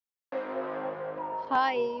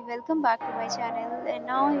Hi, welcome back to my channel, and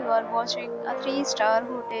now you are watching a 3-star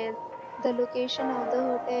hotel. The location of the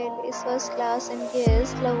hotel is first class and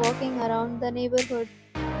guests love walking around the neighborhood.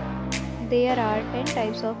 There are 10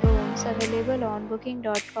 types of rooms available on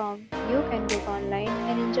booking.com. You can book online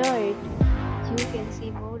and enjoy it. You can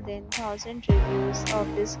see more than 1000 reviews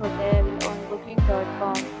of this hotel on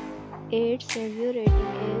booking.com. Its review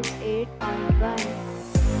rating is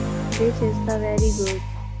 8.1. This is the very good.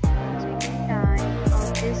 Check-in time of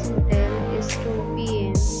this hotel is 2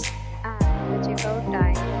 p.m. and the checkout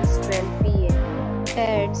time is 12 p.m.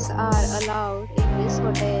 Pets are allowed in this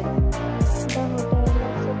hotel. The hotel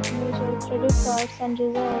accepts major credit cards and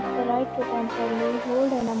reserves the right to temporarily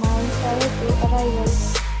hold an amount prior to arrival.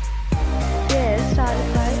 Guests are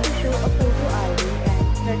required to show a photo ID and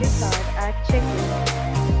credit card at check-in.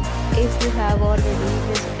 If you have already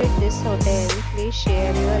visited this hotel, please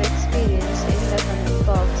share your experience in the comment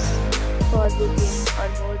box. For booking or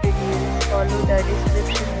more details, follow the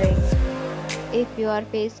description link. If you are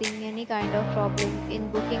facing any kind of problem in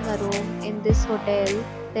booking a room in this hotel,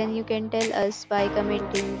 then you can tell us by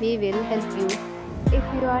commenting. We will help you. If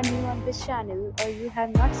you are new on this channel or you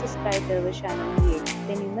have not subscribed our channel yet,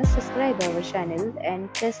 then you must subscribe our channel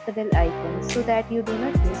and press the bell icon so that you do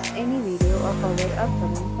not miss any video of our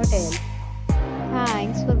upcoming hotel.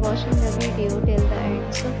 Thanks for watching the video till the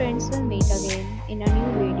end. So friends, will meet again in a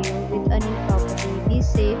new video with a new property. Be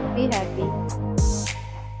safe, be happy.